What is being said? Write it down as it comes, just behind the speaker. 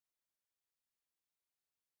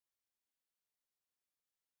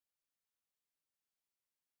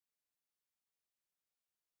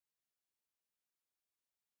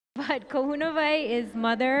but Kahunawai is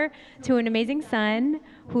mother to an amazing son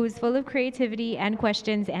who's full of creativity and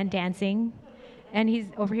questions and dancing. And he's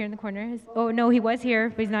over here in the corner. Oh, no, he was here,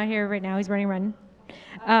 but he's not here right now. He's running around.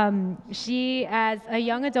 She, as a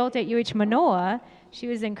young adult at UH Manoa, she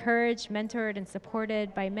was encouraged, mentored, and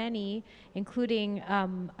supported by many, including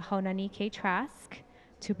Haunani Trask,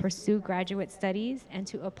 to pursue graduate studies and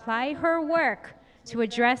to apply her work to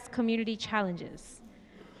address community challenges.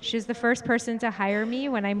 She was the first person to hire me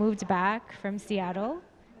when I moved back from Seattle.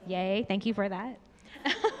 Yay, thank you for that.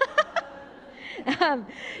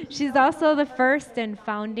 She's also the first and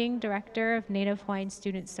founding director of Native Hawaiian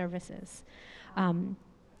Student Services.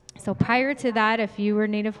 So prior to that, if you were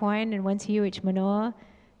Native Hawaiian and went to UH Manoa,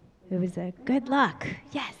 it was a good luck.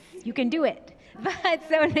 Yes, you can do it. But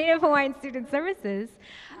so Native Hawaiian Student Services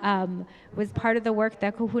was part of the work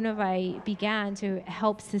that Kahunawai began to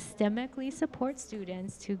help systemically support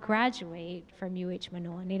students to graduate from UH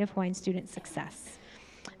Manoa, Native Hawaiian Student Success.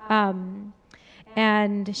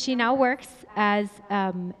 And she now works as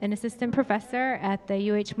an assistant professor at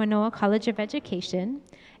the UH Manoa College of Education,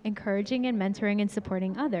 encouraging and mentoring and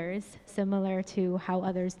supporting others, similar to how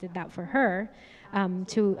others did that for her,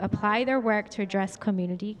 to apply their work to address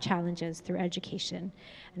community challenges through education.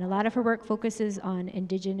 And a lot of her work focuses on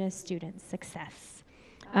Indigenous student success.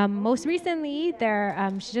 Most recently,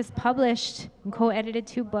 she just published and co-edited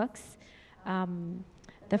 2 books.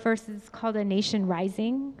 The first is called A Nation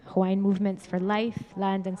Rising, Hawaiian Movements for Life,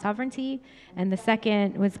 Land, and Sovereignty. And the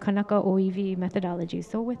second was Kanaka Oiwi Methodology.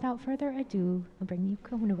 So without further ado, I'll bring you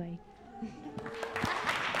Kahunawai.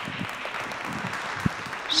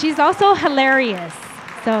 She's also hilarious,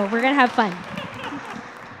 so we're gonna have fun.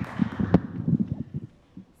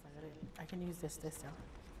 I can use this now.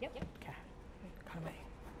 Yep. Okay.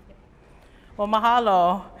 Well,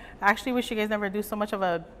 mahalo. I actually wish you guys never do so much of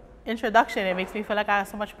a introduction. It makes me feel like I have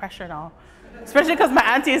so much pressure now, especially because my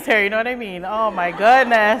auntie is here. You know what I mean? Oh my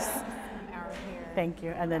goodness. Thank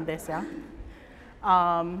you. And then this, yeah.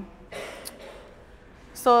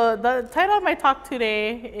 So the title of my talk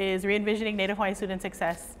today is Reenvisioning Native Hawaiian Student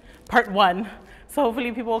Success, Part 1. So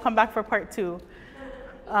hopefully people will come back for Part 2.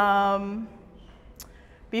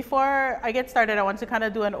 Before I get started, I want to kind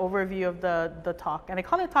of do an overview of the talk. And I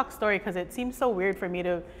call it talk story because it seems so weird for me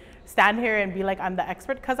to stand here and be like I'm the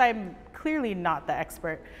expert, because I'm clearly not the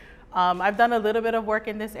expert. I've done a little bit of work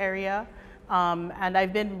in this area, and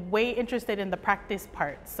I've been way interested in the practice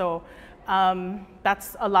part. So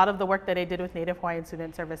that's a lot of the work that I did with Native Hawaiian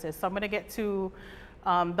Student Services. So I'm going to get to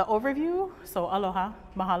the overview. So aloha,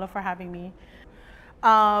 mahalo for having me.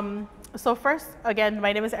 So first, again,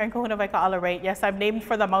 my name is Erin Kahunawaika'ala Wright. Yes, I'm named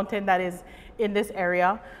for the mountain that is in this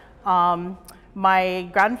area. My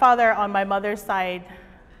grandfather on my mother's side,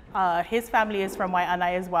 his family is from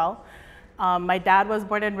Wai'anae as well. My dad was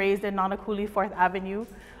born and raised in Nanakuli, 4th Avenue.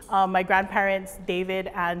 My grandparents,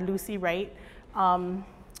 David and Lucy Wright,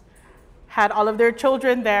 had all of their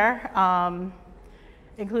children there,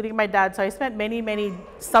 including my dad. So I spent many, many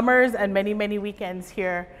summers and many, many weekends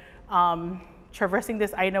here traversing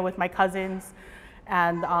this aina with my cousins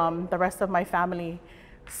and the rest of my family.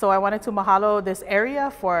 So I wanted to mahalo this area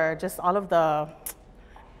for just all of the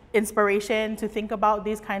inspiration to think about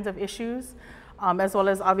these kinds of issues, as well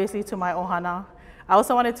as obviously to my ohana. I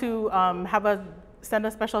also wanted to send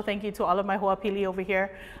a special thank you to all of my hoapili over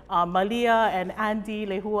here, Malia and Andy,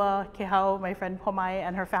 Lehua, Kehau, my friend Pomai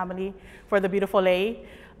and her family for the beautiful lei,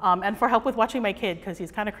 and for help with watching my kid, because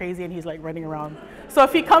he's kind of crazy and he's like running around. So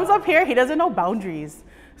if he comes up here, he doesn't know boundaries.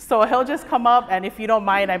 So he'll just come up, and if you don't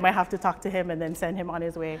mind, I might have to talk to him and then send him on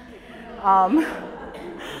his way.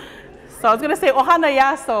 So I was gonna say ohana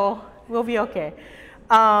ya, so we'll be okay.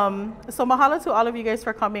 So mahalo to all of you guys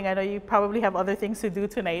for coming. I know you probably have other things to do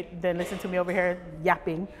tonight than listen to me over here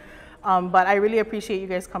yapping. But I really appreciate you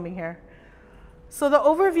guys coming here. So the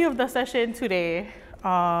overview of the session today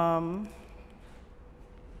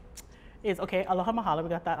is, okay, aloha mahalo, we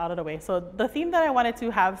got that out of the way. So the theme that I wanted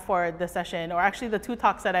to have for the session, or actually the 2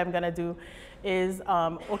 talks that I'm gonna do, is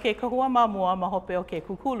oke kahua mamua mahope oke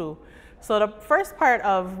kukulu. So the first part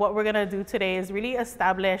of what we're gonna do today is really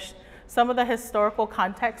establish some of the historical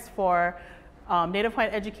context for Native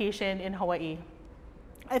Hawaiian education in Hawaii.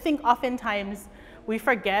 I think oftentimes we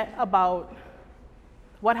forget about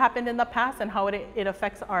what happened in the past and how it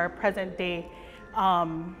affects our present day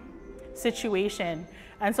situation.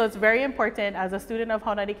 And so it's very important as a student of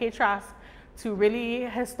Haunani Trask to really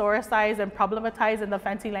historicize and problematize in the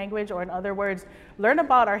fancy language, or in other words, learn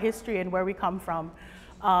about our history and where we come from,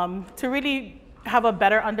 to really have a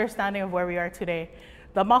better understanding of where we are today.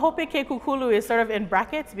 The mahope ke kukulu is sort of in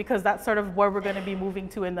brackets because that's sort of where we're going to be moving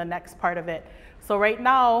to in the next part of it. So right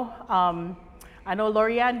now, I know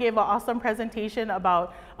Lorianne gave an awesome presentation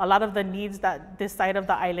about a lot of the needs that this side of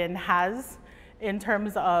the island has in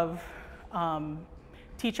terms of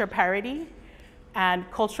teacher parity and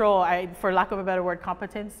cultural, for lack of a better word,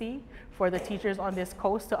 competency for the teachers on this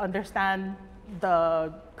coast to understand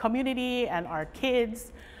the community and our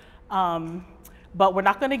kids. But we're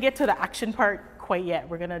not going to get to the action part quite yet.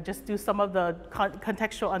 We're going to just do some of the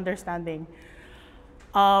contextual understanding.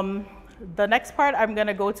 The next part I'm going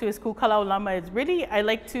to go to is Kūkalaulama. It's really, I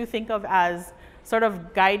like to think of as sort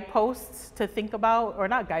of guideposts to think about, or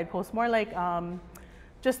not guideposts, more like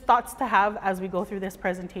just thoughts to have as we go through this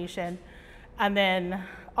presentation. And then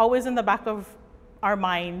always in the back of our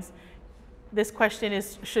minds, this question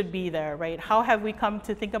should be there, right? How have we come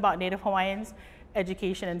to think about Native Hawaiians,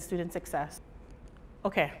 education, and student success?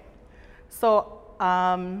 Okay, so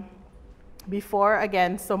before,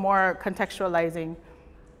 again, some more contextualizing.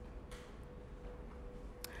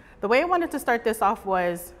 The way I wanted to start this off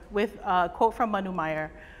was with a quote from Manu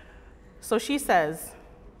Meyer. So she says,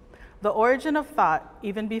 "The origin of thought,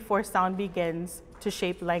 even before sound begins to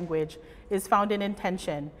shape language, is found in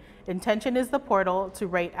intention. Intention is the portal to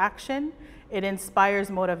right action. It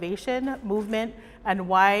inspires motivation, movement, and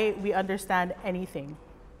why we understand anything.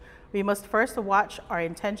 We must first watch our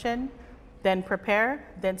intention, then prepare,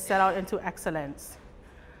 then set out into excellence."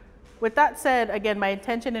 With that said, again, my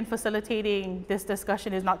intention in facilitating this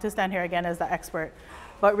discussion is not to stand here again as the expert,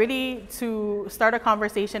 but really to start a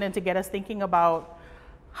conversation and to get us thinking about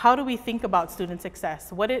how do we think about student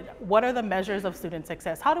success? What are the measures of student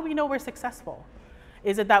success? How do we know we're successful?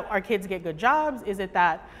 Is it that our kids get good jobs? Is it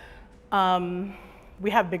that we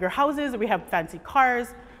have bigger houses, we have fancy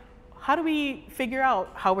cars? How do we figure out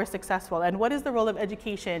how we're successful? And what is the role of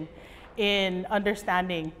education in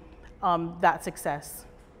understanding that success?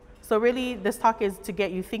 So really, this talk is to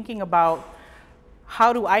get you thinking about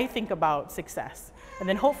how do I think about success? And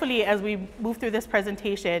then hopefully, as we move through this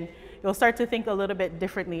presentation, you'll start to think a little bit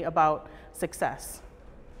differently about success.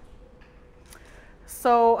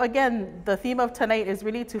 So again, the theme of tonight is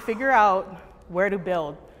really to figure out where to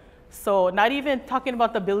build. So not even talking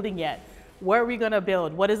about the building yet. Where are we going to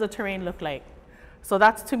build? What does the terrain look like? So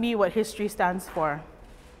that's, to me, what history stands for.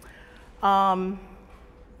 And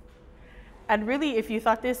really, if you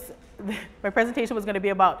thought my presentation was going to be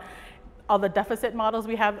about all the deficit models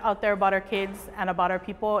we have out there about our kids and about our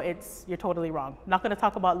people, you're totally wrong. I'm not going to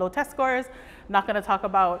talk about low test scores. I'm not going to talk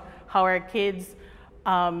about how our kids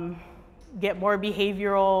get more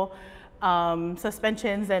behavioral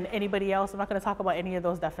suspensions than anybody else. I'm not going to talk about any of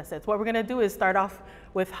those deficits. What we're going to do is start off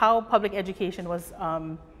with how public education was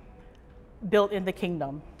built in the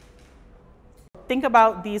kingdom. Think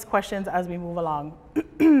about these questions as we move along.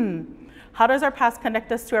 How does our past connect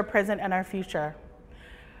us to our present and our future?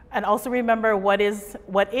 And also remember what is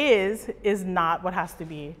not what has to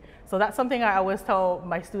be. So that's something I always tell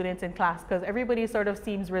my students in class, because everybody sort of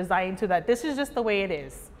seems resigned to that. This is just the way it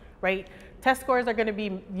is, right? Test scores are going to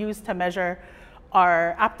be used to measure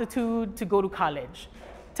our aptitude to go to college.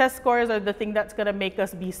 Test scores are the thing that's going to make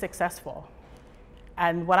us be successful.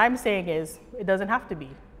 And what I'm saying is it doesn't have to be,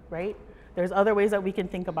 right? There's other ways that we can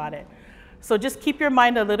think about it. So just keep your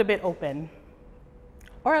mind a little bit open,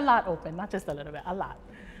 or a lot open, not just a little bit, a lot.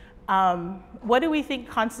 What do we think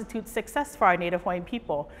constitutes success for our Native Hawaiian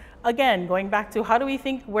people? Again, going back to how do we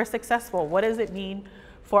think we're successful? What does it mean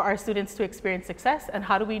for our students to experience success, and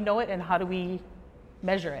how do we know it, and how do we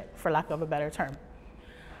measure it, for lack of a better term?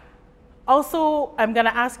 Also, I'm going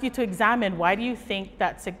to ask you to examine why do you think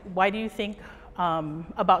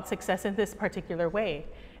about success in this particular way?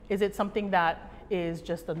 Is it something that is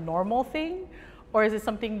just a normal thing, or is it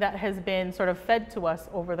something that has been sort of fed to us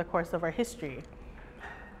over the course of our history?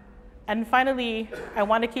 And finally, I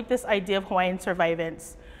want to keep this idea of Hawaiian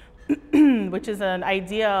survivance, which is an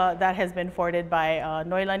idea that has been forwarded by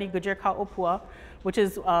Noelani Goodyear Ka'opua, which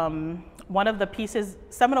is one of the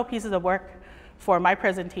seminal pieces of work for my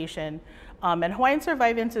presentation. And Hawaiian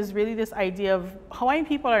survivance is really this idea of Hawaiian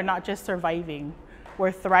people are not just surviving,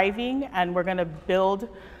 we're thriving, and we're going to build,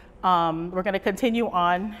 we're going to continue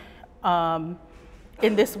on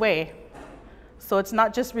in this way. So it's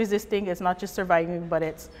not just resisting, it's not just surviving, but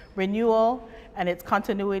it's renewal and it's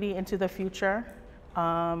continuity into the future.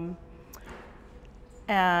 And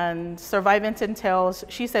survivance entails,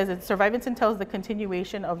 she says, survivance entails the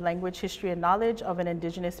continuation of language, history, and knowledge of an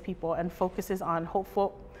indigenous people, and focuses on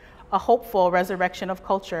a hopeful resurrection of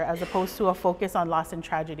culture as opposed to a focus on loss and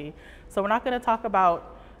tragedy. So we're not going to talk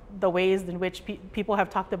about the ways in which people have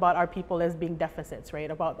talked about our people as being deficits, right?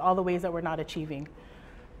 About all the ways that we're not achieving.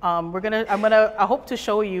 I hope to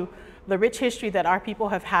show you the rich history that our people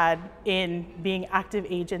have had in being active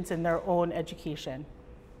agents in their own education.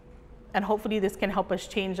 And hopefully this can help us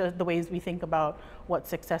change the ways we think about what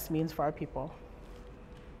success means for our people.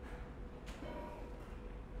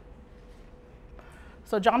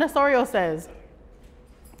 So John Osorio says,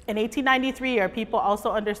 in 1893, our people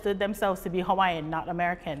also understood themselves to be Hawaiian, not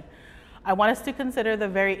American. I want us to consider the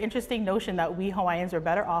very interesting notion that we Hawaiians were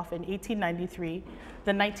better off in 1893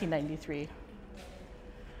 than 1993.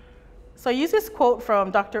 So I use this quote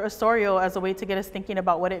from Dr. Osorio as a way to get us thinking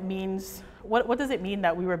about what it means. What does it mean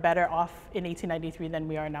that we were better off in 1893 than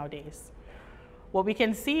we are nowadays? What we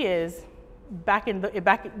can see is back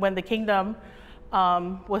when the kingdom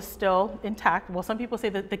was still intact. Well, some people say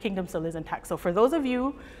that the kingdom still is intact. So for those of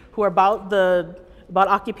you who are about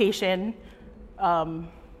occupation, my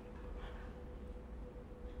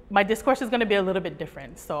discourse is going to be a little bit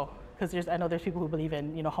different. So because I know there's people who believe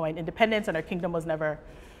in Hawaiian independence and our kingdom was never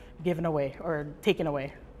given away or taken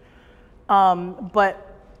away. But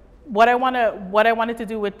what I wanted to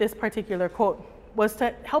do with this particular quote was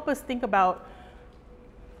to help us think about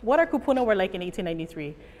what our kupuna were like in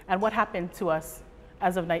 1893 and what happened to us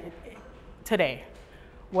as of today.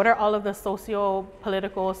 What are all of the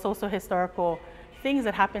socio-political, socio-historical things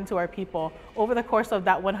that happened to our people over the course of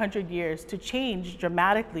that 100 years to change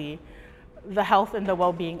dramatically the health and the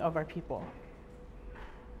well-being of our people?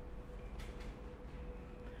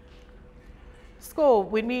 So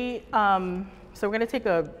so we're going to take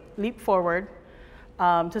a leap forward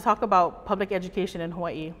to talk about public education in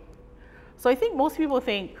Hawaii. So I think most people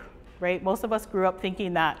think, right, most of us grew up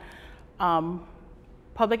thinking that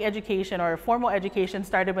public education or formal education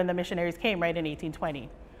started when the missionaries came, right, in 1820.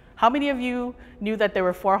 How many of you knew that there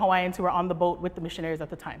were 4 Hawaiians who were on the boat with the missionaries at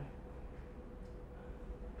the time?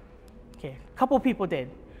 Okay, a couple people did.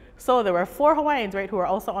 So there were 4 Hawaiians, right, who were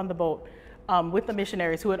also on the boat with the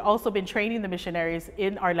missionaries, who had also been training the missionaries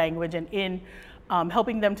in our language and in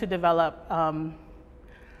helping them to develop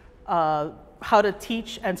how to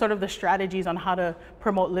teach and sort of the strategies on how to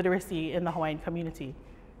promote literacy in the Hawaiian community.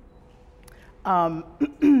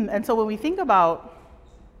 And so when we think about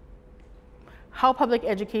how public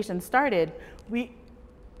education started,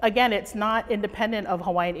 again, it's not independent of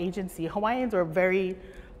Hawaiian agency. Hawaiians were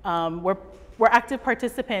were active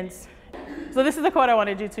participants. So this is the quote I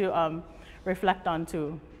wanted you to reflect on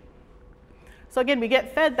too. So again, we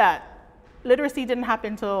get fed that literacy didn't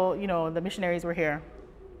happen until the missionaries were here.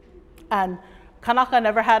 And Kanaka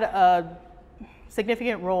never had a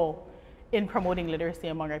significant role in promoting literacy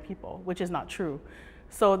among our people, which is not true.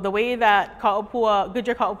 So the way that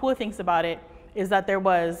Goodyear Ka'opua thinks about it is that there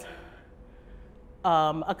was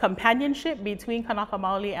a companionship between Kanaka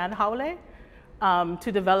Maoli and Haole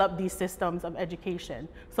to develop these systems of education.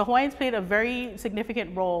 So Hawaiians played a very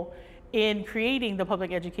significant role in creating the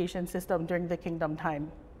public education system during the kingdom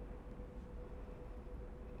time.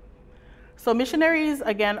 So missionaries,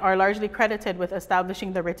 again, are largely credited with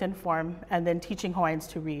establishing the written form and then teaching Hawaiians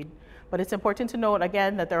to read. But it's important to note,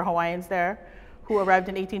 again, that there are Hawaiians there who arrived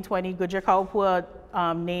in 1820. Goodyear Ka'opua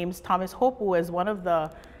names Thomas Hopu as one of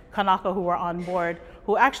the Kanaka who were on board,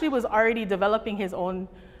 who actually was already developing his own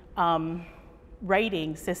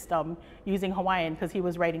writing system using Hawaiian because he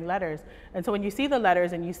was writing letters. And so when you see the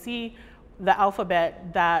letters and you see the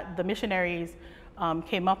alphabet that the missionaries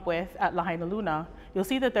came up with at Lahaina Luna, you'll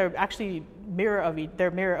see that they're actually mirror of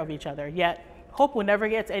each other. Yet Hopu never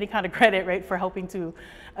gets any kind of credit, right, for helping to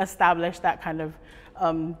establish that kind of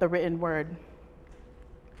the written word.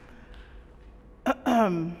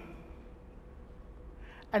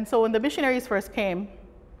 And so when the missionaries first came,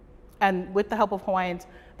 and with the help of Hawaiians,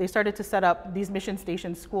 they started to set up these mission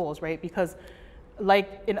station schools, right? Because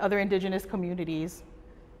like in other indigenous communities,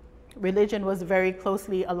 religion was very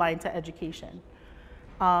closely aligned to education.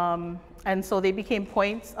 And so they became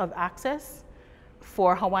points of access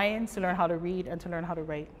for Hawaiians to learn how to read and to learn how to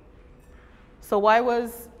write. So why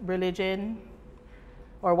was religion,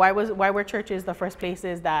 or why were churches the first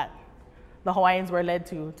places that the Hawaiians were led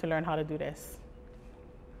to learn how to do this?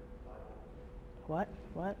 What?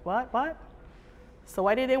 So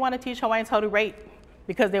why did they want to teach Hawaiians how to write?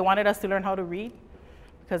 Because they wanted us to learn how to read?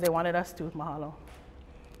 Because they wanted us to, mahalo.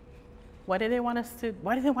 Why did they want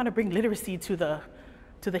to bring literacy to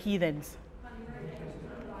the heathens?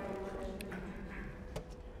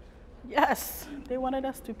 Yes, they wanted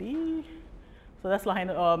us to be. So that's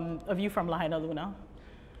a view from Lahaina Luna.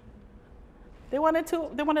 They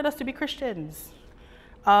wanted us to be Christians.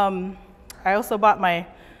 I also bought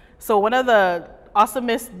so one of the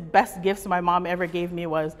awesomest, best gifts my mom ever gave me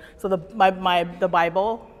was, so the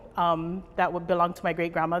Bible that would belong to my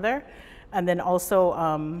great grandmother. And then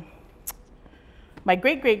also my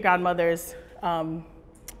great-great-grandmother's, her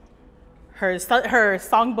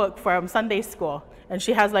songbook from Sunday school. And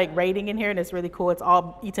she has like writing in here and it's really cool. It's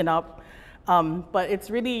all eaten up. But it's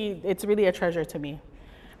really a treasure to me.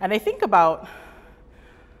 And I think about,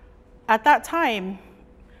 at that time,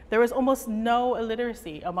 there was almost no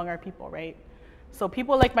illiteracy among our people, right? So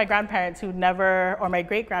people like my grandparents who never, or my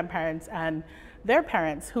great-grandparents and their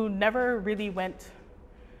parents who never really went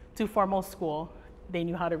to formal school. They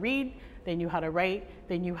knew how to read, they knew how to write,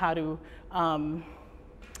 they knew how to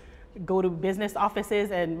go to business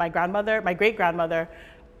offices. And my grandmother, my great-grandmother,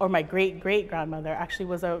 or my great-great-grandmother actually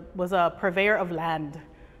was a purveyor of land.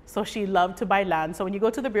 So she loved to buy land. So when you go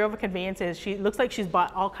to the Bureau of Conveyances, she looks like she's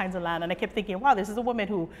bought all kinds of land. And I kept thinking, wow, this is a woman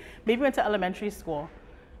who maybe went to elementary school,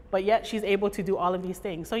 but yet she's able to do all of these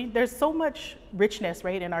things. So there's so much richness,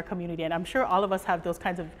 right, in our community. And I'm sure all of us have those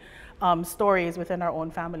kinds of stories within our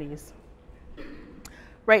own families.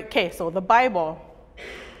 Right, okay, so the Bible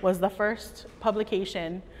was the first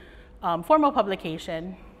publication, formal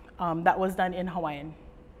publication that was done in Hawaiian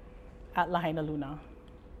at Lahaina Luna.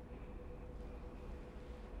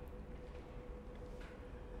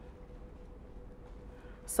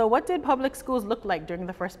 So what did public schools look like during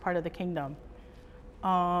the first part of the kingdom?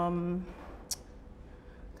 Because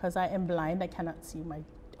I am blind, I cannot see my,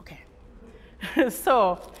 okay.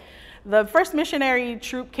 So the first missionary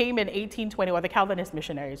troop came in 1820, or the Calvinist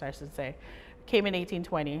missionaries, I should say, came in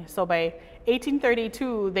 1820. So by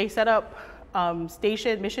 1832, they set up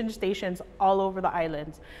mission stations all over the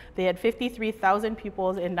islands. They had 53,000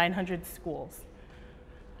 pupils in 900 schools.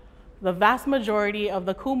 The vast majority of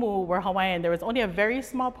the kumu were Hawaiian. There was only a very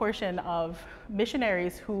small portion of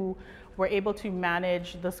missionaries who were able to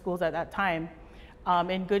manage the schools at that time.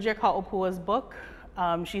 In Goodyear Ka'opua's book,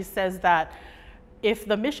 she says that if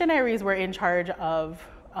the missionaries were in charge of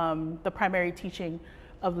the primary teaching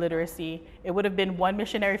of literacy, it would have been one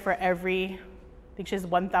missionary for every, I think she has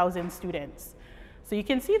 1,000 students. So you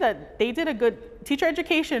can see that they did a good, teacher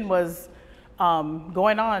education was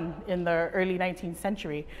going on in the early 19th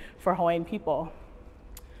century for Hawaiian people.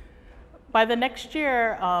 By the next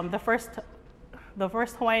year, the first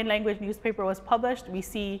Hawaiian language newspaper was published. We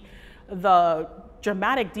see the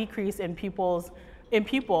dramatic decrease in pupils in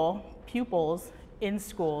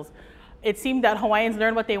schools. It seemed that Hawaiians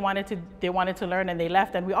learned what they wanted to learn and they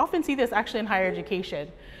left. And we often see this actually in higher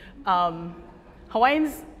education.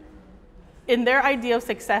 Hawaiians, in their idea of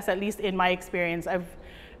success, at least in my experience,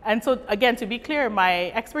 and so again, to be clear, my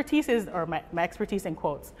expertise is, or my expertise in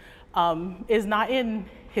quotes, is not in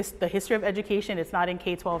the history of education. It's not in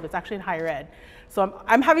K-12. It's actually in higher ed. So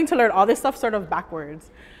I'm having to learn all this stuff sort of backwards.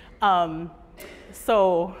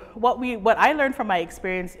 So what I learned from my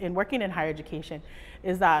experience in working in higher education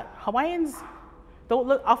is that Hawaiians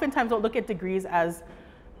oftentimes don't look at degrees as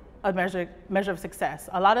a measure of success.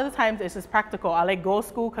 A lot of the times it's just practical. I like go to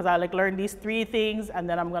school because I like learn these 3 things and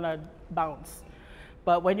then I'm gonna bounce.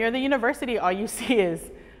 But when you're at the university, all you see is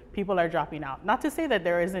people are dropping out. Not to say that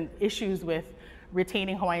there isn't issues with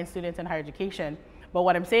retaining Hawaiian students in higher education, but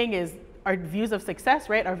what I'm saying is our views of success,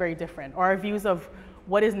 right, are very different, or our views of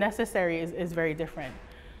what is necessary is very different.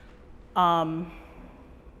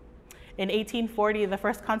 In 1840, the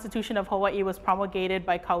first constitution of Hawaii was promulgated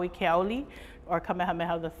by Kauai Keauli, or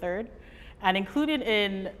Kamehameha III, and included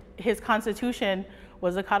in his constitution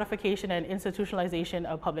was the codification and institutionalization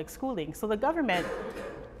of public schooling. So the government,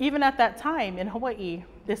 even at that time in Hawaii,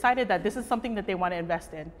 decided that this is something that they want to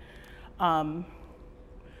invest in.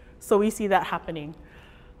 So we see that happening.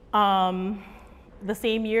 The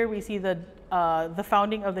same year, we see the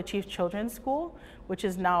founding of the Chief Children's School, which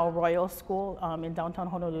is now Royal School in downtown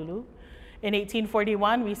Honolulu. In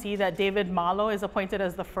 1841, we see that David Malo is appointed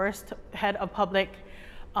as the first head of public,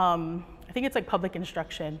 I think it's like public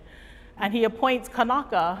instruction. And he appoints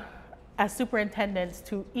Kanaka as superintendents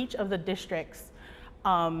to each of the districts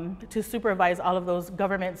to supervise all of those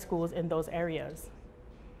government schools in those areas.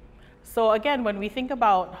 So again, when we think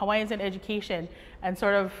about Hawaiians in education and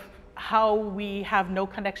sort of how we have no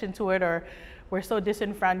connection to it, or we're so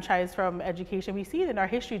disenfranchised from education, we see it in our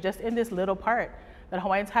history just in this little part that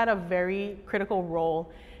Hawaiians had a very critical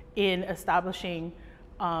role in establishing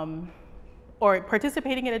or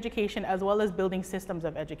participating in education, as well as building systems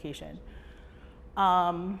of education.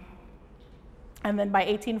 And then by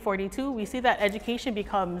 1842, we see that education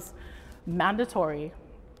becomes mandatory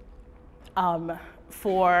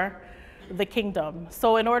for the kingdom.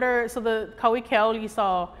 So the Kauai Keauli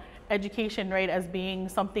saw education, right, as being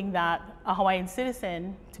something that a Hawaiian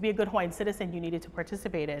citizen, to be a good Hawaiian citizen, you needed to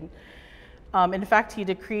participate in. In fact, he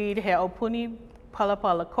decreed he aupuni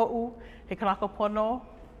palapala ko'u, he kanaka pono,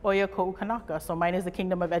 Oia ko'u kanaka. So mine is the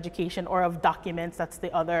kingdom of education or of documents. That's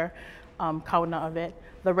the other kauna of it.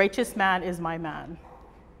 The righteous man is my man.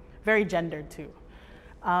 Very gendered too.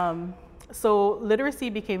 So literacy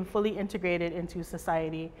became fully integrated into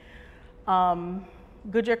society.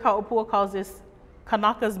 Goodyear Ka'opua calls this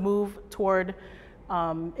Kanaka's move toward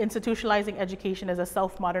institutionalizing education as a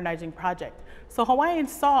self-modernizing project. So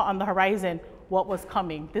Hawaiians saw on the horizon what was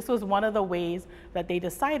coming. This was one of the ways that they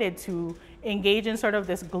decided to engage in sort of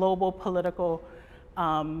this global political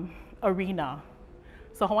arena.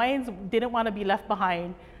 So Hawaiians didn't want to be left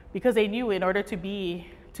behind because they knew in order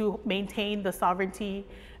to maintain the sovereignty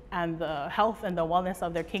and the health and the wellness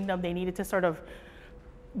of their kingdom, they needed to sort of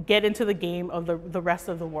get into the game of the rest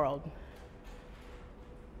of the world.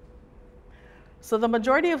 So the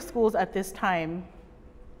majority of schools at this time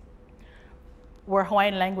were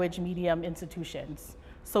Hawaiian language medium institutions.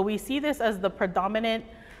 So we see this as the predominant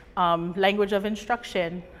language of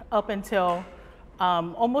instruction up until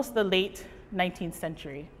almost the late 19th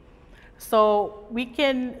century. So we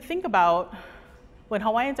can think about when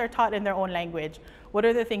Hawaiians are taught in their own language, what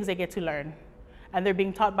are the things they get to learn? And they're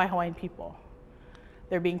being taught by Hawaiian people.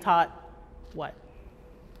 They're being taught what?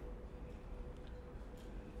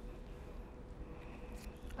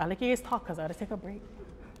 I'll let you guys talk because I gotta take a break.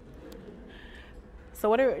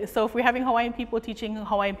 So if we're having Hawaiian people teaching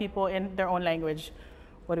Hawaiian people in their own language,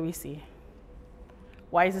 what do we see?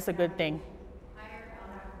 Why is this a good thing? Higher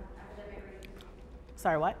academic rates.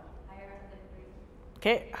 Sorry, what? Higher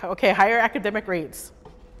academic rates. Okay, higher academic rates.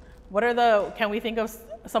 Can we think of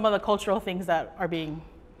some of the cultural things that are being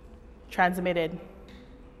transmitted?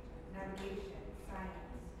 Navigation, science.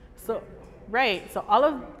 So, right,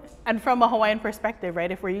 and from a Hawaiian perspective,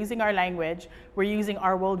 right, if we're using our language, we're using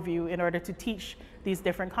our worldview in order to teach these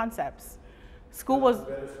different concepts. School was,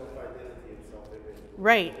 better self-identity and self-image.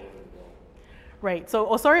 right, right.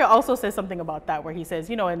 So Osorio also says something about that where he says,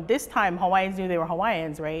 in this time, Hawaiians knew they were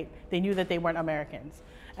Hawaiians, right? They knew that they weren't Americans.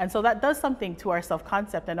 And so that does something to our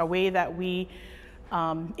self-concept and a way that we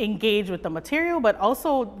engage with the material, but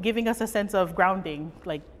also giving us a sense of grounding.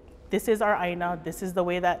 Like, this is our aina, this is the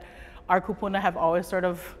way that our kupuna have always sort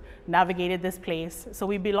of navigated this place, so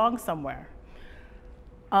we belong somewhere.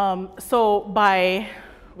 Wait,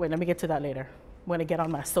 let me get to that later. I'm gonna get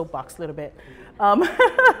on my soapbox a little bit.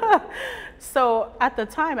 So at the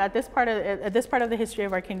time, at this part of the history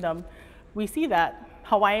of our kingdom, we see that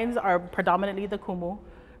Hawaiians are predominantly the kumu.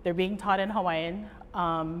 They're being taught in Hawaiian.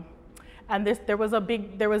 And there was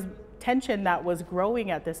tension that was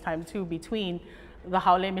growing at this time too between the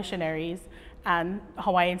Haole missionaries and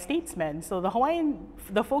Hawaiian statesmen. So the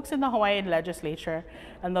folks in the Hawaiian legislature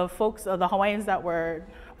and the Hawaiians that were,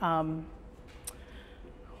 what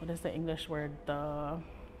is the English word? The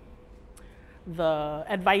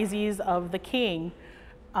advisees of the king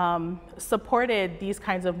supported these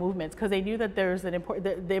kinds of movements because they knew that there's they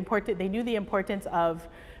knew the importance of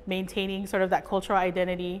maintaining sort of that cultural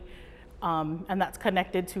identity and that's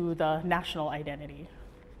connected to the national identity.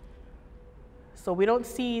 So we don't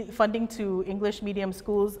see funding to English medium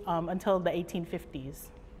schools until the 1850s.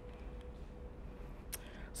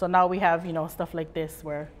 So now we have, stuff like this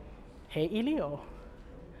where, hey, Ilio.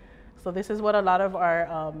 So this is what a lot of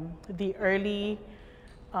our, the early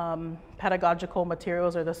pedagogical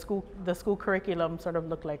materials or the school curriculum sort of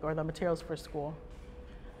look like, or the materials for school.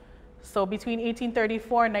 So between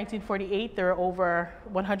 1834 and 1948, there were over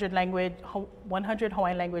 100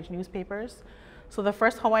 Hawaiian language newspapers. So the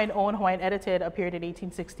first Hawaiian-owned, Hawaiian-edited appeared in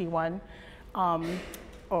 1861.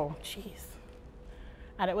 Oh, geez.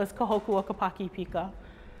 And it was Kahoku Okapaki Pika.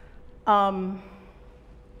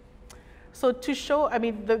 So to show,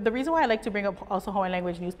 the reason why I like to bring up also Hawaiian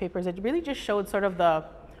language newspapers, it really just showed sort of the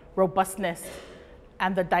robustness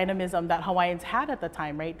and the dynamism that Hawaiians had at the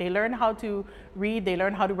time, right? They learn how to read, they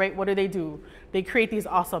learn how to write. What do? They create these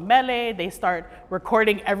awesome mele, they start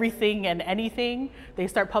recording everything and anything. They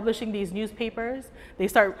start publishing these newspapers.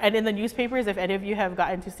 And in the newspapers, if any of you have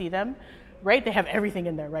gotten to see them, right? They have everything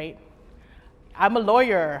in there, right? I'm a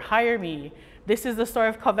lawyer, hire me. This is the story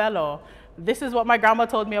of Kavelo. This is what my grandma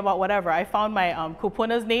told me about whatever. I found my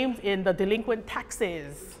kupuna's names in the delinquent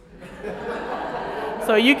taxes.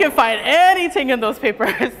 So you can find anything in those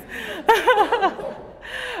papers.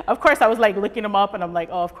 Of course, I was like looking them up and I'm like,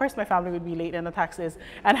 oh, of course my family would be late in the taxes.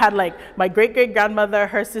 And had like my great-great-grandmother,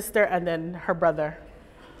 her sister, and then her brother.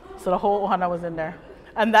 So the whole ohana was in there.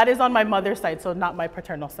 And that is on my mother's side, so not my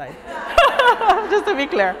paternal side. Just to be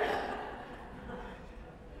clear.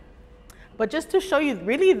 But just to show you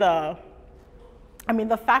really the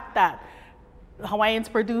fact that Hawaiians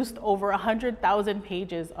produced over 100,000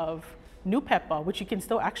 pages of Nupepa, which you can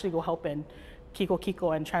still actually go help in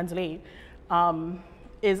Kiko and translate,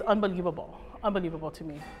 is unbelievable to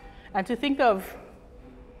me. And to think of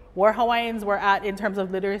where Hawaiians were at in terms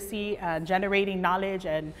of literacy and generating knowledge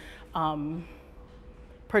and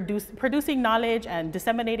producing knowledge and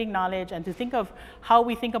disseminating knowledge, and to think of how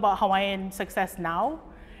we think about Hawaiian success now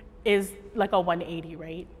is like a 180,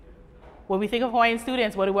 right? When we think of Hawaiian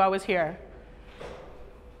students, what do we always hear?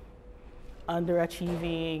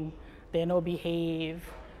 Underachieving, they don't behave,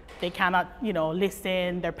 they cannot,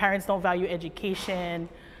 listen, their parents don't value education.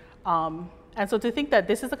 And so to think that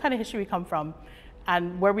this is the kind of history we come from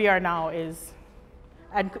and where we are now is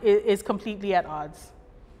completely at odds.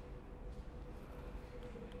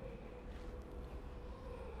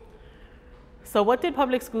 So what did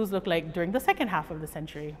public schools look like during the second half of the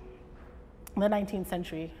century, the 19th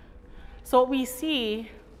century? So what we see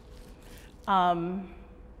in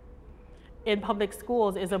public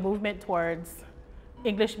schools is a movement towards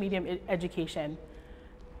English medium education.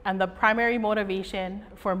 And the primary motivation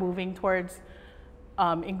for moving towards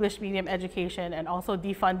English medium education and also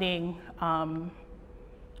defunding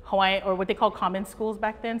Hawaii, or what they call common schools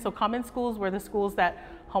back then. So common schools were the schools that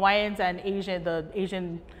Hawaiians and the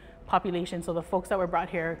Asian population, so the folks that were brought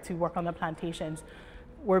here to work on the plantations,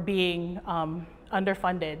 were being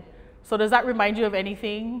underfunded. So does that remind you of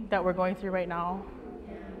anything that we're going through right now?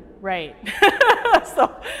 Yeah. Right.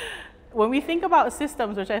 So when we think about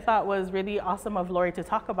systems, which I thought was really awesome of Lori to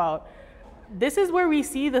talk about, this is where we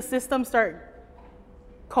see the system start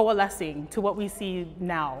coalescing to what we see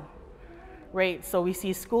now, right? So we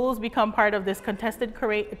see schools become part of this contested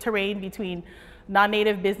terrain between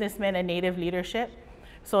non-native businessmen and native leadership.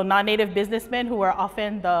 So non-native businessmen, who are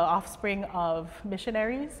often the offspring of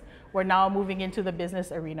missionaries, were now moving into the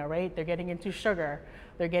business arena, right? They're getting into sugar.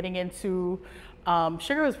 They're getting into,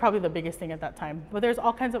 sugar was probably the biggest thing at that time, but there's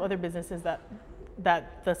all kinds of other businesses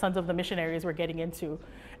that the sons of the missionaries were getting into.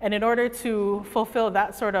 And in order to fulfill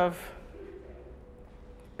that sort of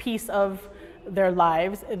piece of their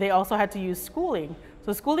lives, they also had to use schooling.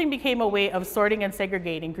 So schooling became a way of sorting and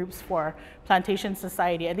segregating groups for plantation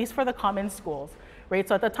society, at least for the common schools, right?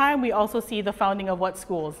 So at the time, we also see the founding of what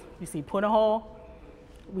schools? We see Punahou,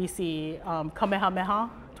 we see Kamehameha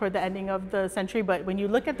toward the ending of the century, but when you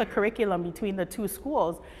look at the curriculum between the two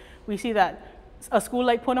schools, we see that a school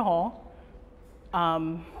like Punahou,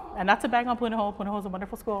 and not to bang on Punahou, Punahou is a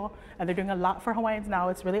wonderful school, and they're doing a lot for Hawaiians now,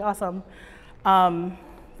 it's really awesome.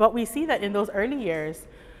 But we see that in those early years,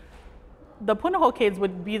 the Punahou kids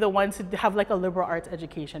would be the ones who have like a liberal arts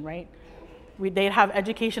education, right? They'd have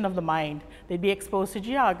education of the mind. They'd be exposed to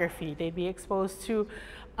geography. They'd be exposed to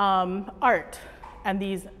art and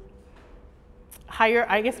these higher,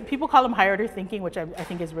 I guess people call them higher order thinking, which I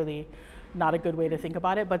think is really not a good way to think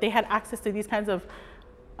about it, but they had access to these kinds of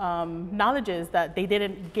knowledges that they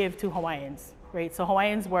didn't give to Hawaiians, right? So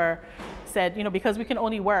Hawaiians were said, because we can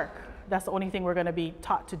only work, that's the only thing we're gonna be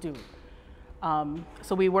taught to do.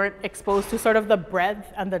 So we weren't exposed to sort of the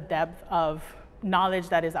breadth and the depth of knowledge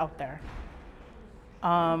that is out there.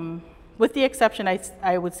 With the exception,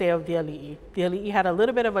 I would say, of the Ali'i. The Ali'i had a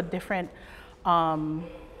little bit of a different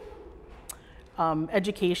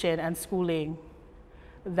education and schooling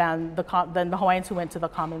than the Hawaiians who went to the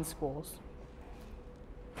common schools.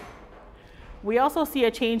 We also see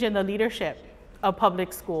a change in the leadership of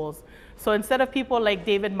public schools. So instead of people like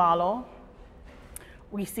David Malo,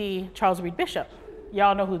 we see Charles Reed Bishop.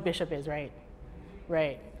 Y'all know who Bishop is, right?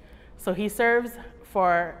 Right. So he serves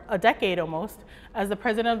for a decade almost as the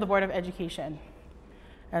president of the Board of Education.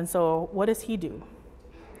 And so what does he do?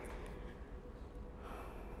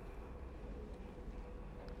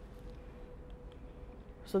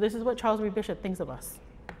 So this is what Charles Reed Bishop thinks of us.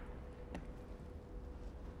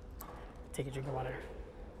 Take a drink of water.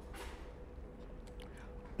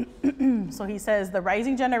 So he says, the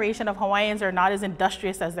rising generation of Hawaiians are not as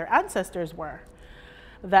industrious as their ancestors were.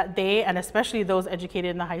 That they, and especially those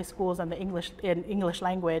educated in the high schools and the English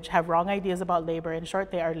language, have wrong ideas about labor. In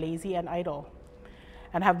short, they are lazy and idle,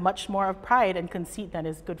 and have much more of pride and conceit than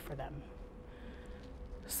is good for them.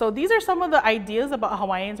 So these are some of the ideas about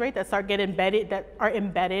Hawaiians, right, that are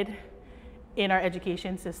embedded in our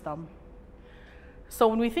education system. So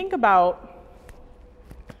when we think about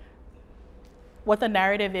what the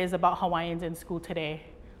narrative is about Hawaiians in school today,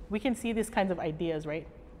 we can see these kinds of ideas, right?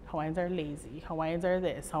 Hawaiians are lazy, Hawaiians are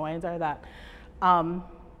this, Hawaiians are that.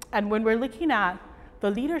 And when we're looking at the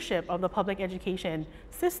leadership of the public education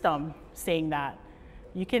system saying that,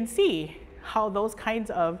 you can see how those kinds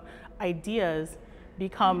of ideas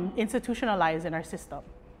become institutionalized in our system.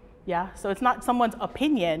 Yeah, so it's not someone's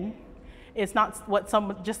opinion, It's not what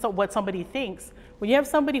what somebody thinks. When you have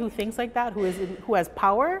somebody who thinks like that, who has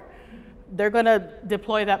power, they're gonna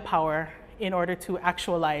deploy that power in order to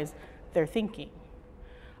actualize their thinking.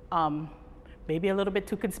 Maybe a little bit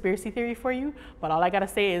too conspiracy theory for you, but all I gotta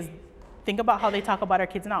say is think about how they talk about our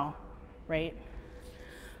kids now, right?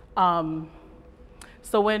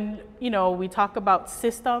 So when we talk about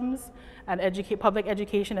systems and public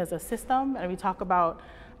education as a system, and we talk about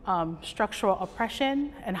structural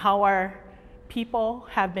oppression and how our people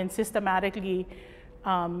have been systematically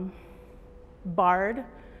barred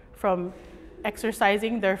from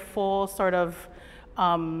exercising their full sort of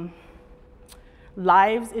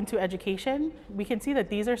lives into education, we can see that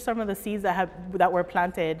these are some of the seeds that were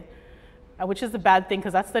planted, which is the bad thing,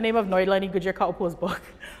 because that's the name of Noilani Gujir Ka'upua's book.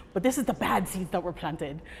 But this is the bad seeds that were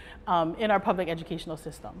planted in our public educational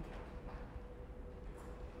system.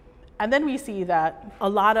 And then we see that a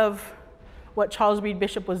lot of what Charles Reed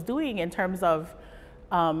Bishop was doing in terms of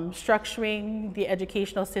structuring the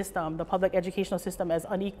educational system, the public educational system, as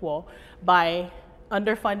unequal by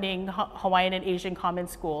underfunding Hawaiian and Asian common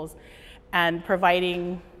schools and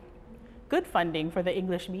providing good funding for the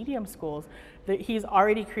English medium schools. He's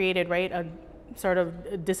already created, right, a sort of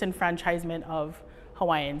disenfranchisement of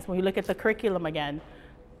Hawaiians. When you look at the curriculum again,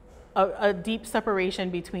 a deep separation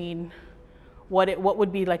between what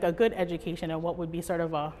would be like a good education and what would be sort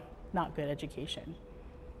of a not good education.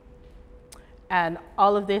 And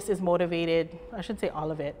all of this is motivated, I shouldn't say all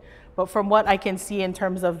of it, but from what I can see in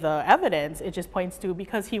terms of the evidence, it just points to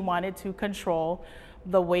because he wanted to control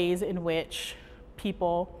the ways in which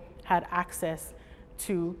people had access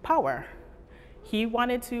to power. He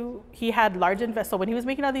had large so when he was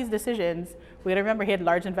making all these decisions, we gotta remember he had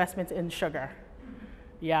large investments in sugar.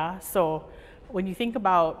 Yeah, so when you think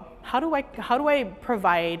about how do I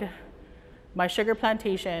provide my sugar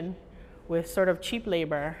plantation with sort of cheap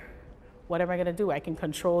labor, what am I gonna do? I can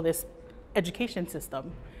control this education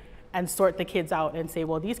system and sort the kids out and say,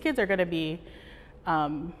 well, these kids are gonna be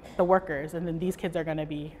the workers, and then these kids are gonna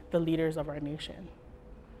be the leaders of our nation.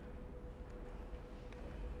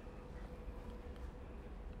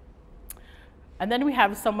 And then we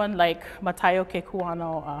have someone like Matayo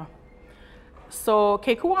Kekuano'a. So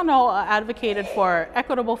Kekuano'a advocated for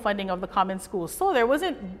equitable funding of the common schools. So it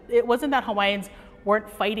wasn't that Hawaiians weren't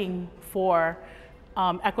fighting for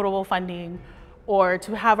equitable funding or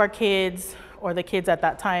to have our kids, or the kids at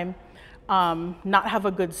that time, not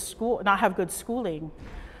have good schooling.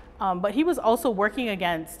 But he was also working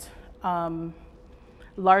against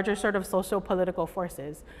larger sort of socio-political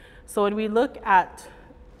forces. So when we look at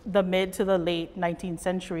the mid to the late 19th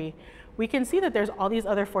century, we can see that there's all these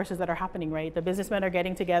other forces that are happening, right? The businessmen are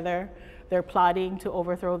getting together, they're plotting to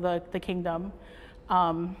overthrow the kingdom.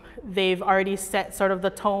 They've already set sort of the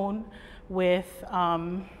tone with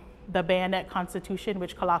the bayonet constitution,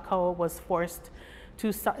 which Kalakaua was forced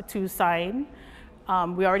to sign.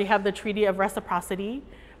 We already have the Treaty of Reciprocity,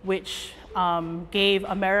 which gave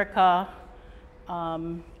America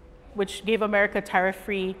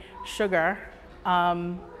tariff-free sugar,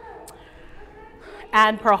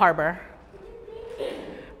 and Pearl Harbor.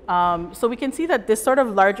 So we can see that this sort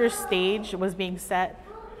of larger stage was being set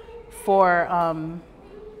for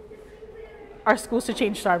our schools to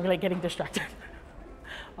change. Sorry, I'm like getting distracted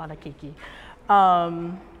on a keiki.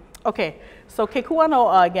 Okay, so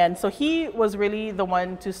Kekuano'a again. So he was really the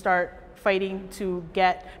one to start fighting to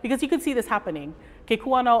get, because you could see this happening.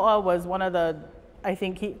 Kekuano'a was one of the, I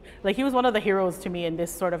think he was one of the heroes to me in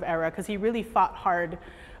this sort of era, because he really fought hard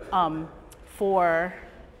for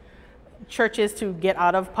churches to get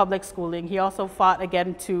out of public schooling. He also fought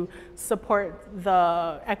again to support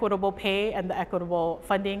the equitable pay and the equitable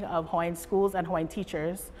funding of Hawaiian schools and Hawaiian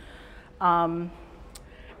teachers. And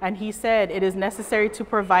he said it is necessary to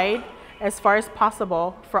provide as far as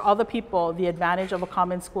possible for all the people the advantage of a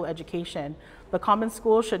common school education. The common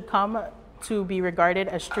school should come to be regarded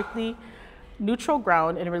as strictly neutral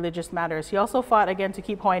ground in religious matters. He also fought again to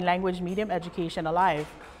keep Hawaiian language medium education alive,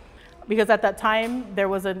 because at that time there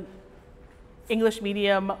was an English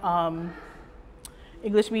medium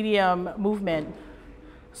movement.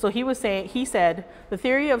 So he said, the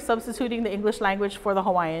theory of substituting the English language for the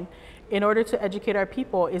Hawaiian in order to educate our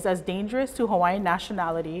people is as dangerous to Hawaiian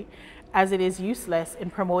nationality as it is useless in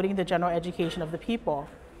promoting the general education of the people.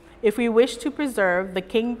 If we wish to preserve the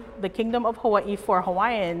kingdom of Hawaii for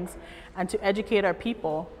Hawaiians and to educate our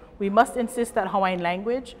people, we must insist that Hawaiian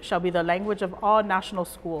language shall be the language of all national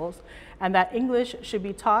schools, and that English shall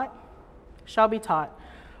be taught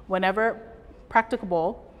whenever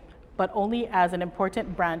practicable but only as an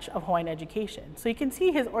important branch of Hawaiian education. So you can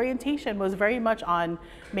see his orientation was very much on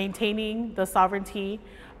maintaining the sovereignty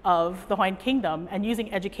of the Hawaiian kingdom and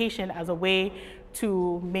using education as a way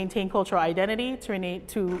to maintain cultural identity,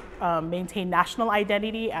 to maintain national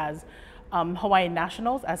identity as Hawaiian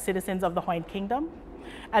nationals, as citizens of the Hawaiian kingdom.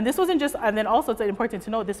 And this wasn't just, and then also it's important to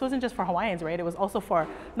note, this wasn't just for Hawaiians, right? It was also for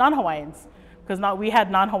non-Hawaiians, because we had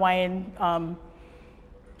non-Hawaiian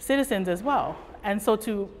citizens as well. And so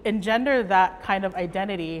to engender that kind of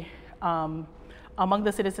identity among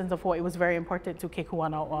the citizens of Hawaii was very important to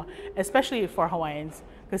Kekuanaoa, especially for Hawaiians,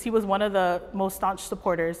 because he was one of the most staunch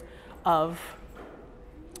supporters of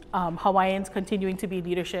Hawaiians continuing to be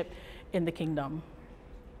leadership in the kingdom.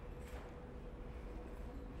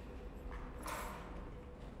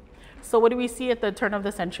 So what do we see at the turn of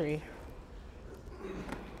the century?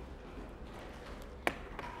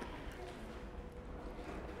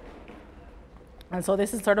 And so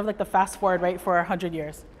this is sort of like the fast forward, right, for 100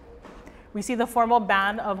 years. We see the formal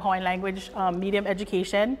ban of Hawaiian language medium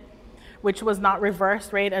education, which was not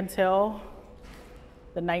reversed, right, until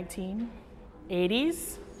the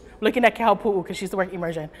 1980s. Looking at Kehapu'u, because she used to work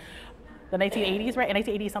immersion. The 1980s, right,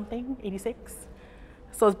 1980 something, 86.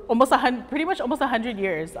 So it's almost pretty much almost 100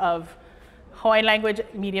 years of Hawaiian language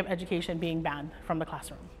medium education being banned from the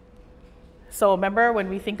classroom. So remember, when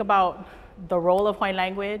we think about the role of Hawaiian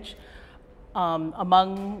language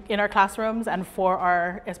in our classrooms and for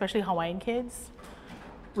our, especially Hawaiian kids,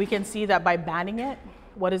 we can see that by banning it,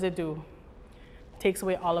 what does it do? It takes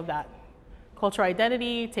away all of that. Cultural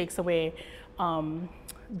identity, takes away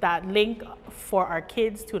that link for our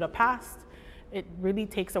kids to the past. It really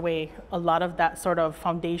takes away a lot of that sort of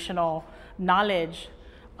foundational knowledge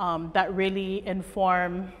that really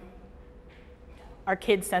inform our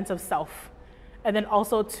kids' sense of self. And then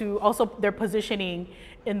also their positioning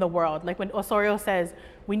in the world. Like when Osorio says,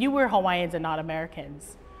 we knew we were Hawaiians and not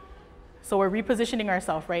Americans. So we're repositioning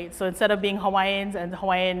ourselves, right? So instead of being Hawaiians and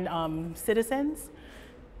Hawaiian citizens,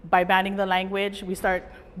 by banning the language, we start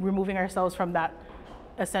removing ourselves from that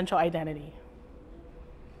essential identity.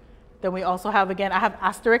 Then we also have, again, I have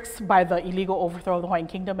asterisks by the illegal overthrow of the Hawaiian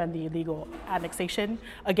kingdom and the illegal annexation,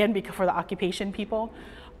 again, because for the occupation people.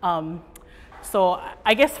 So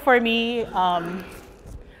I guess for me,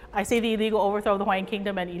 I say the illegal overthrow of the Hawaiian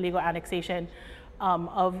kingdom and illegal annexation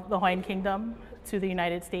of the Hawaiian kingdom to the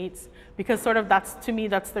United States, because sort of to me,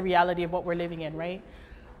 that's the reality of what we're living in, right?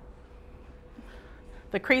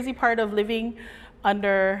 The crazy part of living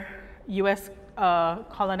under US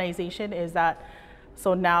colonization is that,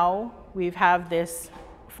 so now we have this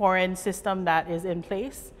foreign system that is in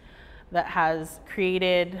place that has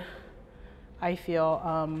created, I feel,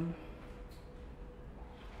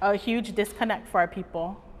 a huge disconnect for our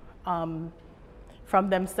people from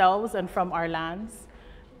themselves and from our lands.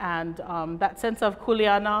 And that sense of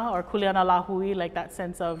kuleana or kuleana lahui, like that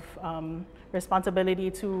sense of responsibility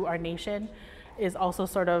to our nation, is also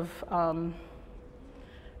sort of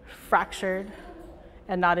fractured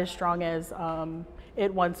and not as strong as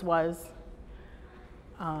it once was.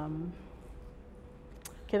 Okay,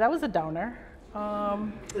 that was a downer.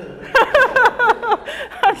 I'm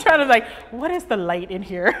trying to like, what is the light in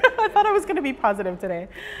here? I thought I was going to be positive today.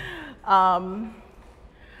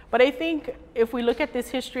 But I think if we look at this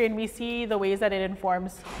history and we see the ways that it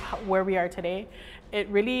informs where we are today, it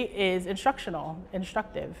really is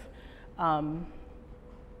instructive.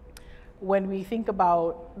 When we think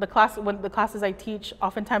about the classes I teach,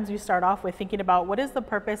 oftentimes we start off with thinking about what is the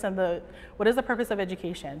purpose of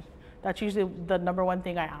education? That's usually the number one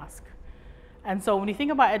thing I ask. And so when you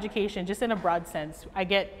think about education, just in a broad sense, you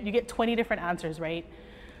get 20 different answers, right?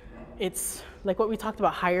 It's like what we talked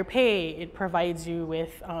about, higher pay. It provides you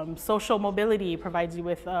with social mobility, provides you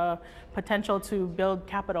with potential to build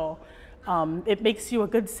capital. It makes you a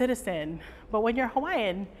good citizen. But when you're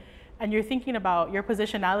Hawaiian and you're thinking about your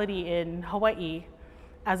positionality in Hawaii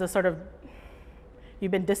as a sort of,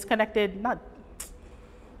 you've been disconnected,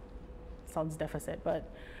 sounds deficit,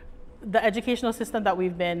 but the educational system that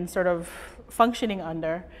we've been sort of functioning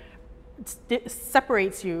under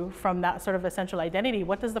separates you from that sort of essential identity.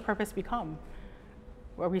 What does the purpose become?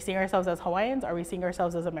 Are we seeing ourselves as Hawaiians? Are we seeing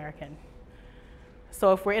ourselves as American?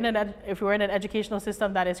 So if we're in an educational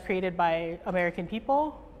system that is created by American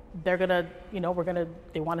people, they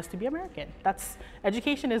want us to be American.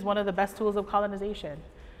 Education is one of the best tools of colonization.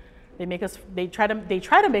 They try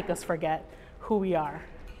to make us forget who we are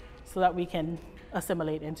so that we can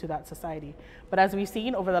assimilate into that society. But as we've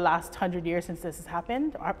seen over the last 100 years since this has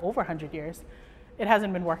happened, or over 100 years, it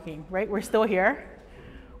hasn't been working, right? We're still here.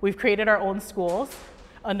 We've created our own schools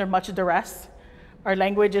under much duress. Our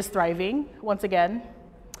language is thriving, once again.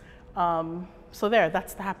 So there,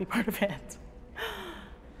 that's the happy part of it.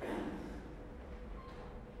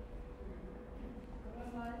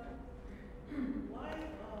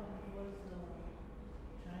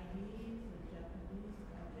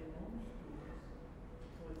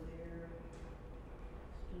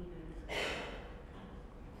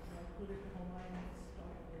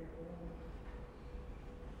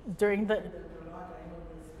 During the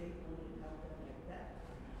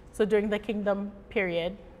during the kingdom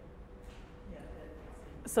period,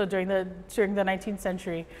 so during the 19th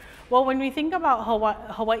century. Well, when we think about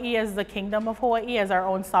Hawaii as the kingdom of Hawaii, as our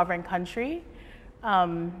own sovereign country,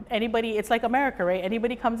 anybody, it's like America, right?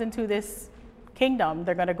 Anybody comes into this kingdom,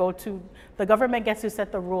 they're gonna go to, the government gets to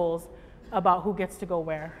set the rules about who gets to go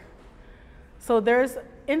where. So there's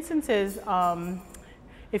instances,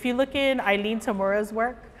 if you look in Eileen Tamura's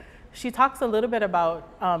work, she talks a little bit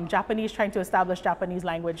about Japanese trying to establish Japanese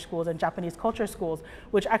language schools and Japanese culture schools,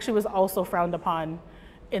 which actually was also frowned upon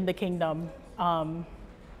in the kingdom.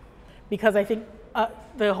 Because I think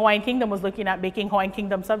the Hawaiian kingdom was looking at making Hawaiian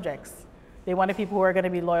kingdom subjects. They wanted people who are going to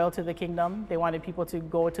be loyal to the kingdom. They wanted people to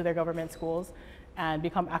go to their government schools and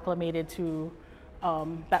become acclimated to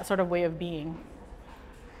that sort of way of being.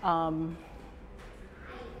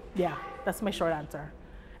 Yeah, that's my short answer.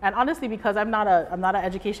 And honestly, because I'm not an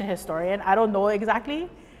education historian, I don't know exactly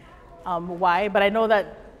why, but I know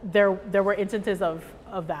that there were instances of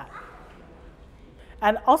that.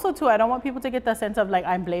 And also too, I don't want people to get the sense of like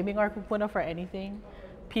I'm blaming our kupuna for anything.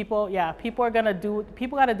 People gotta do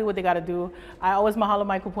what they gotta do. I always mahalo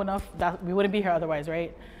my kupuna. We wouldn't be here otherwise,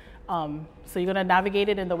 right? So you're gonna navigate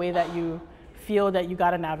it in the way that you feel that you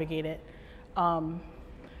gotta navigate it.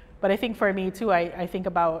 But I think for me too, I think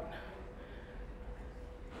about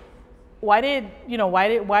why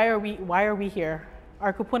are we here?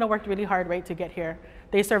 Our kupuna worked really hard, right, to get here.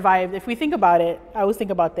 They survived. If we think about it, I always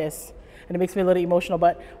think about this, and it makes me a little emotional,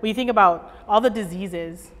 but when you think about all the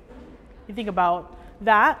diseases, you think about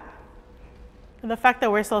that, and the fact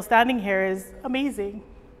that we're still standing here is amazing.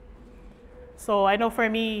 So I know for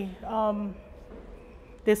me,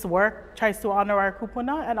 this work tries to honor our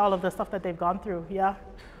kupuna and all of the stuff that they've gone through, yeah.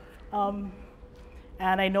 And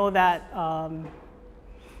I know that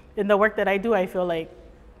in the work that I do, I feel like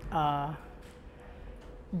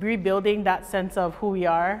rebuilding that sense of who we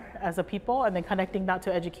are as a people and then connecting that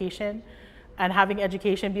to education and having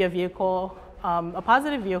education be a vehicle, a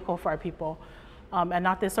positive vehicle for our people and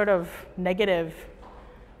not this sort of negative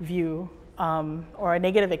view or a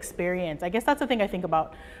negative experience. I guess that's the thing I think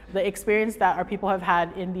about, the experience that our people have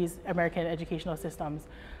had in these American educational systems.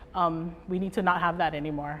 We need to not have that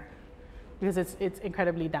anymore because it's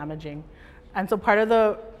incredibly damaging. And so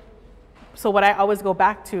so what I always go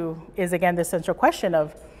back to is, again, this central question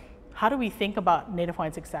of how do we think about Native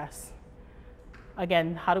Hawaiian success?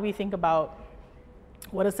 Again, how do we think about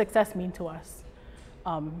what does success mean to us?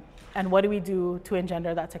 And what do we do to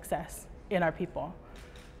engender that success in our people?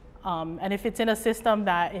 And if it's in a system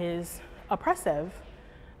that is oppressive,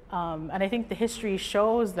 and I think the history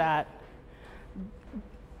shows that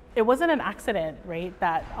it wasn't an accident, right,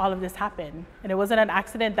 that all of this happened. And it wasn't an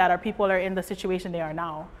accident that our people are in the situation they are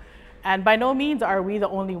now. And by no means are we the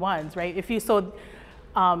only ones, right? If we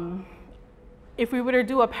were to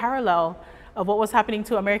do a parallel of what was happening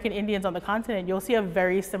to American Indians on the continent, you'll see a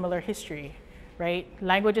very similar history, right?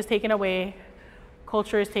 Language is taken away,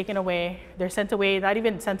 culture is taken away, they're sent away, not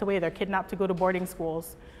even sent away, they're kidnapped to go to boarding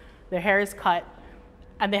schools, their hair is cut,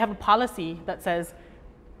 and they have a policy that says,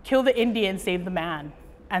 kill the Indian, save the man.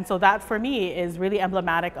 And so that for me is really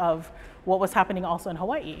emblematic of what was happening also in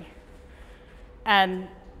Hawaii. And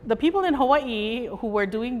the people in Hawaii who were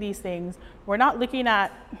doing these things were not looking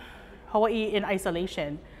at Hawaii in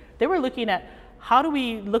isolation. They were looking at how do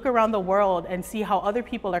we look around the world and see how other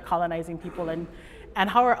people are colonizing people and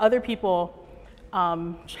how are other people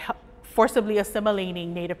forcibly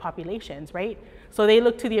assimilating Native populations, right? So they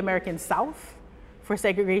looked to the American South for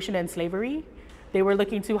segregation and slavery. They were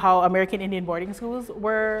looking to how American Indian boarding schools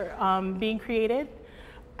were being created.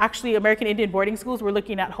 Actually, American Indian boarding schools were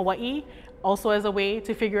looking at Hawaii also as a way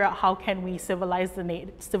to figure out how can we civilize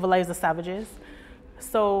the savages.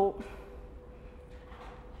 So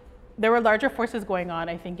there were larger forces going on,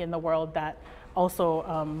 I think, in the world that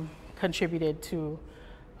also contributed to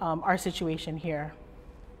our situation here.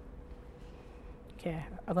 Okay,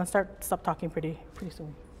 I'm gonna stop talking pretty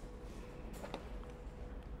soon.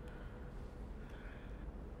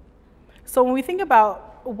 So when we think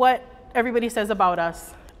about what everybody says about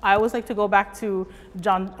us, I always like to go back to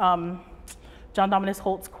John Dominus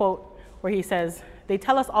Holt's quote where he says, they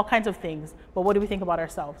tell us all kinds of things, but what do we think about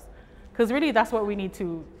ourselves? Because really that's what we need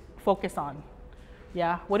to focus on,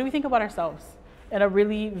 Yeah, what do we think about ourselves in a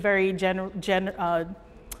really very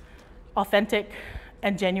authentic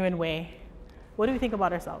and genuine way? What do we think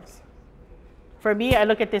about ourselves? For me, I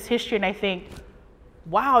look at this history and I think,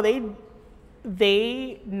 wow,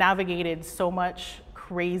 they navigated so much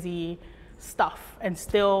crazy stuff and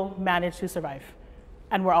still managed to survive.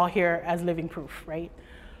 And we're all here as living proof, right?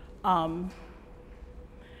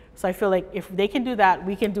 So I feel like if they can do that,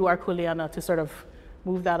 we can do our kuleana to sort of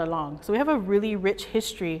move that along. So we have a really rich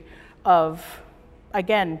history of,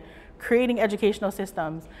 again, creating educational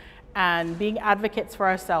systems and being advocates for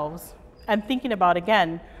ourselves and thinking about,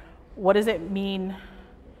 again, what does it mean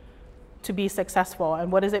to be successful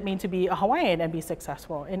and what does it mean to be a Hawaiian and be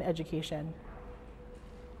successful in education?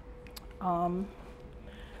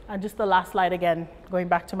 And just the last slide again, going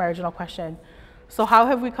back to my original question. So how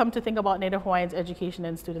have we come to think about Native Hawaiians' education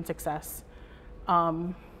and student success?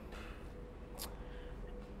 And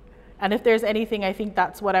if there's anything, I think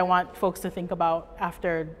that's what I want folks to think about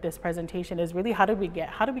after this presentation is really how did we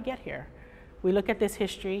get here? We look at this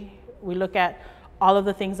history, we look at all of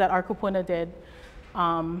the things that our kupuna did,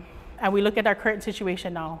 and we look at our current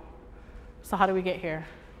situation now. So how do we get here?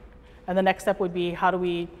 And the next step would be how do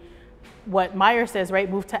we, what Meyer says, right,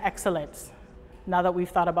 move to excellence. Now that we've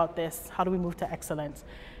thought about this, how do we move to excellence?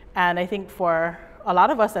 And I think for a lot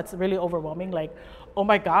of us, that's really overwhelming, like, oh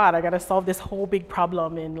my God, I gotta solve this whole big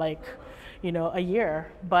problem in like, a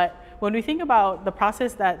year. But when we think about the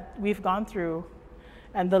process that we've gone through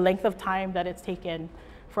and the length of time that it's taken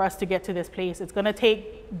for us to get to this place, it's gonna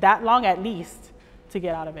take that long at least to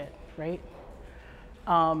get out of it, right?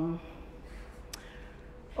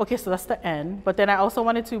 Okay, so that's the end. But then I also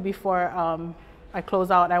wanted to, before I close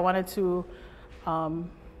out, I wanted to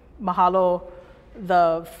mahalo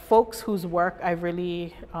the folks whose work I've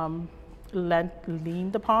really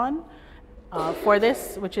leaned upon for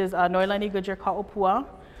this, which is Noelani Goodyear Ka'opua,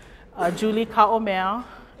 Julie Ka'omea,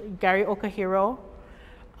 Gary Okahiro,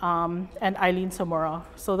 and Eileen Samora.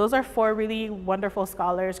 So those are 4 really wonderful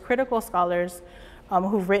scholars, critical scholars,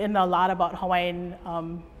 who've written a lot about Hawaiian,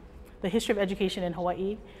 the history of education in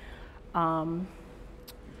Hawaii.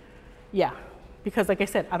 Yeah, because like I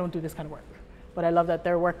said, I don't do this kind of work, but I love that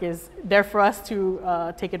their work is there for us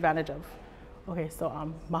to take advantage of. Okay,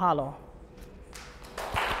 so mahalo.